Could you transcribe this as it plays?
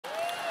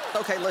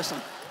Okay, listen.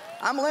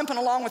 I'm limping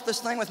along with this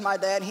thing with my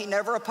dad. He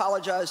never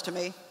apologized to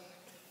me.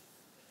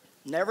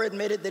 Never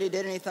admitted that he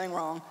did anything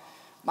wrong.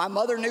 My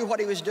mother knew what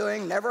he was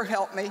doing, never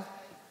helped me.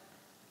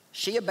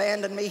 She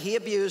abandoned me. He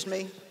abused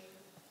me.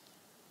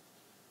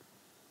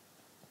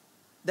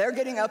 They're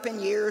getting up in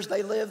years.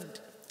 They lived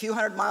a few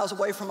hundred miles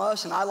away from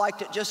us, and I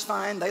liked it just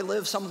fine. They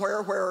lived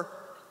somewhere where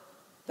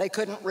they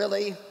couldn't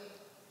really,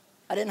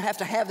 I didn't have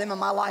to have them in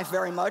my life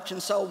very much,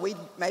 and so we'd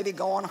maybe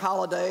go on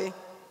holiday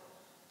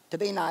to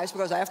be nice,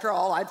 because after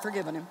all, I'd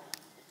forgiven him.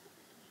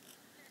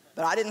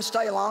 But I didn't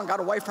stay long, got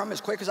away from him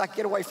as quick as I could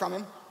get away from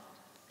him.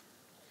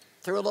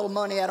 Threw a little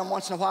money at them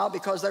once in a while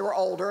because they were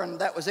older, and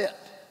that was it.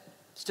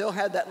 Still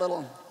had that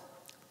little...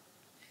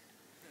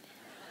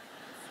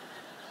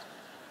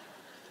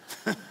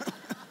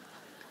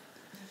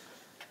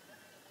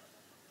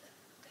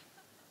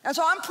 And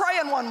so I'm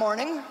praying one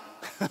morning.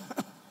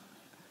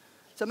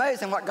 It's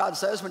amazing what God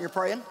says when you're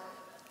praying.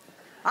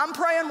 I'm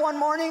praying one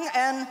morning,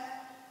 and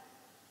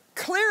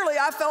clearly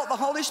I felt the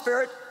Holy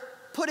Spirit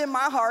put in my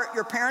heart,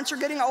 your parents are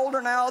getting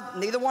older now.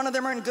 Neither one of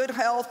them are in good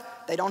health.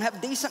 They don't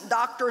have decent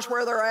doctors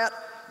where they're at.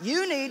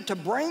 You need to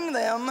bring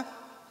them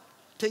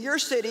to your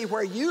city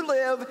where you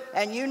live,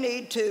 and you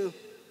need to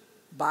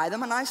buy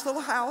them a nice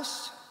little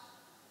house,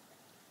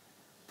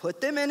 put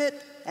them in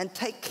it, and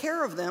take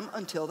care of them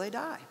until they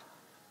die.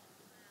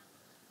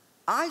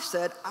 I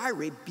said, I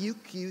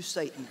rebuke you,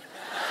 Satan.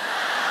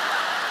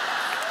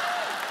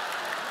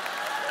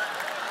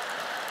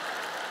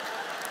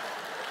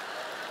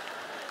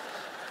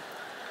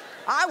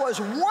 I was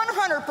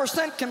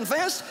 100%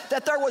 convinced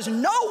that there was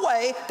no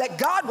way that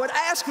God would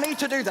ask me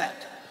to do that.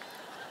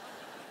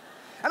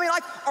 I mean,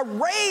 like a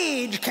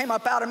rage came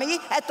up out of me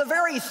at the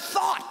very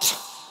thought.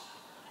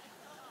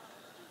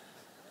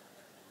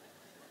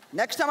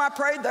 Next time I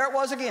prayed, there it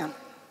was again.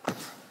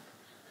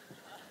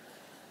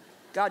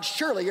 God,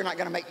 surely you're not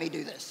going to make me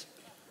do this.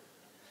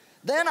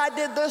 Then I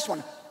did this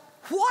one.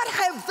 What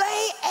have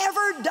they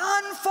ever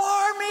done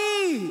for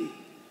me?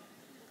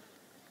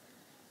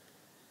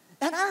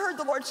 And I heard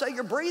the Lord say,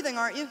 you're breathing,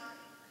 aren't you?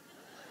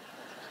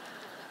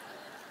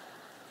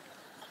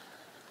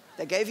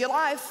 They gave you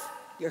life.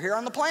 You're here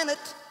on the planet.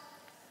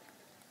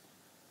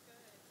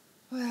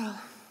 Well,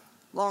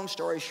 long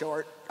story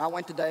short, I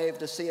went to Dave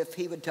to see if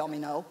he would tell me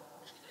no.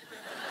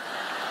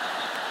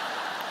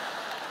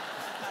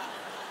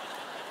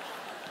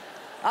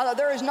 I thought,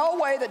 there is no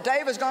way that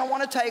Dave is going to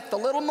want to take the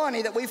little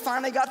money that we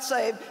finally got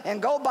saved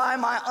and go buy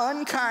my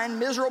unkind,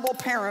 miserable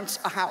parents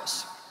a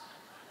house.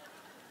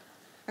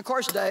 Of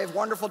course, Dave,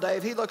 wonderful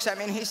Dave, he looks at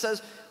me and he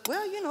says,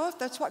 well, you know, if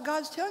that's what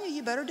God's telling you,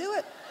 you better do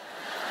it.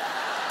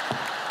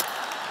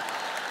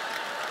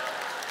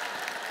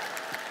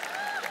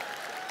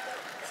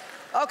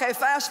 Okay,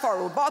 fast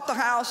forward. We bought the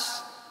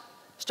house,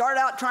 started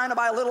out trying to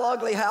buy a little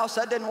ugly house.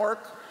 That didn't work.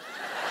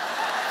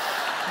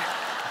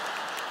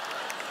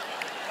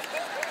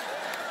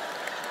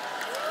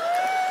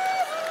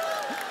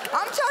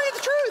 I'm telling you the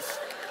truth.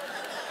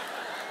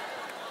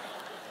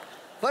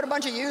 Put a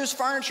bunch of used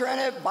furniture in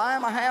it, buy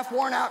him a half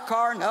worn out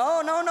car.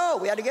 No, no, no.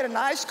 We had to get a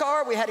nice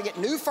car. We had to get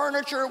new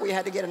furniture. We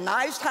had to get a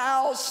nice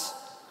house.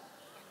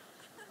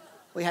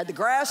 We had the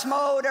grass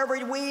mowed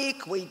every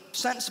week. We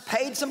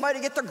paid somebody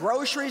to get their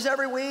groceries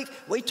every week.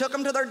 We took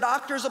them to their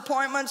doctor's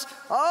appointments.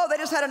 Oh, they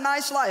just had a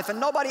nice life. And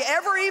nobody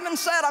ever even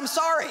said, I'm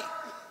sorry.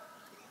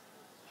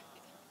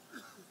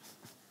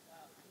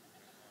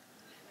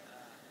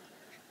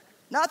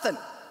 Nothing.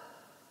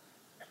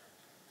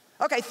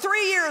 Okay,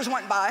 3 years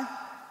went by.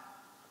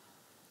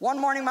 One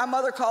morning my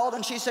mother called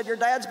and she said, your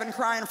dad's been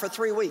crying for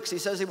 3 weeks. He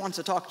says he wants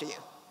to talk to you.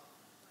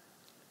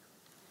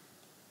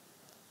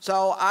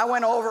 So I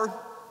went over,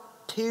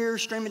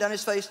 tears streaming down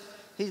his face.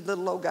 He's a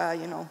little old guy,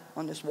 you know,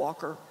 on this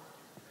walker.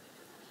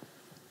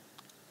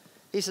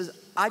 He says,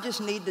 I just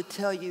need to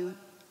tell you,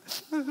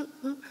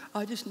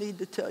 I just need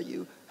to tell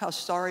you how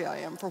sorry I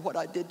am for what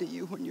I did to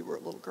you when you were a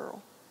little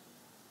girl.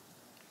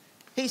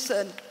 He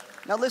said,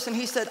 now listen,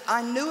 he said,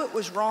 I knew it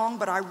was wrong,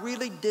 but I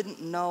really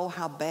didn't know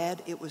how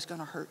bad it was going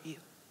to hurt you.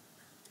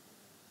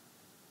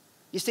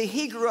 You see,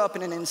 he grew up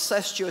in an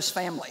incestuous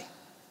family.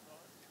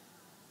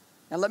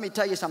 Now let me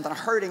tell you something,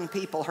 hurting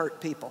people hurt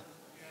people.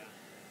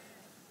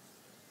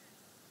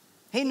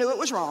 He knew it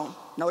was wrong,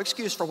 no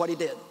excuse for what he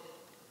did.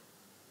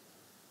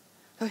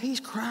 So he's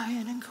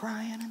crying and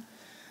crying, and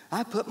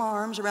I put my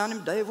arms around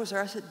him. Dave was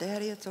there. I said,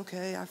 Daddy, it's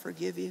okay, I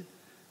forgive you.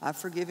 I've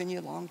forgiven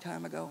you a long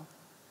time ago.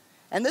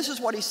 And this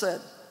is what he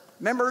said.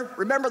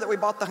 Remember that we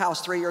bought the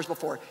house 3 years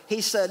before.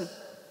 He said,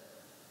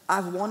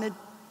 I've wanted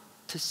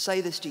to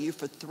say this to you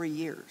for 3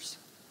 years,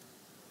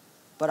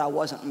 but I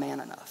wasn't man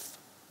enough.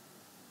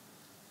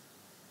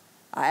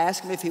 I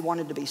asked him if he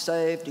wanted to be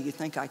saved. Do you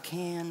think I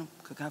can?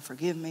 Could God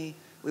forgive me?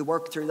 We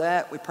worked through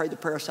that. We prayed the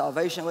prayer of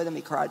salvation with him.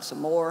 He cried some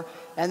more.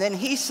 And then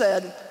he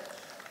said,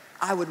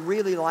 I would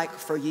really like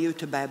for you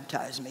to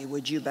baptize me.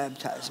 Would you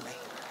baptize me?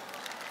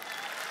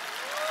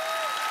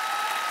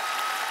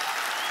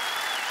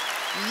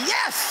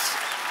 Yes!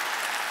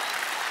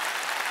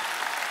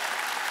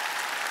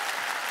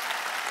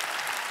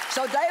 So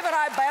So Dave and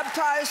I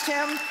baptized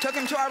him, took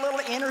him to our little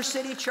inner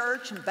city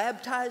church and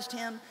baptized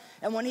him.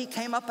 And when he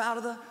came up out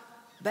of the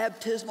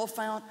baptismal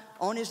fount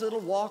on his little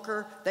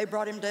walker, they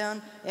brought him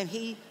down, and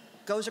he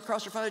goes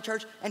across the front of the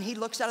church, and he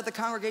looks out at the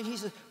congregation. He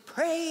says,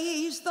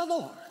 "Praise the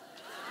Lord."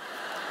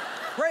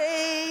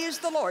 Praise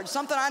the Lord.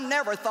 Something I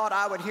never thought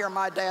I would hear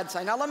my dad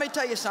say. Now, let me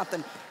tell you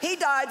something. He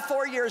died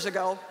 4 years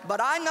ago,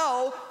 but I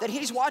know that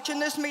he's watching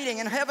this meeting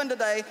in heaven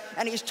today,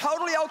 and he's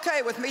totally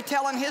okay with me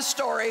telling his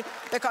story,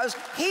 because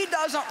he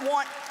doesn't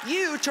want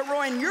you to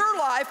ruin your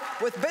life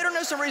with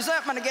bitterness and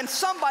resentment against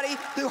somebody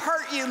who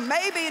hurt you,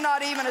 maybe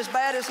not even as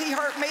bad as he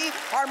hurt me,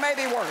 or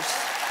maybe worse.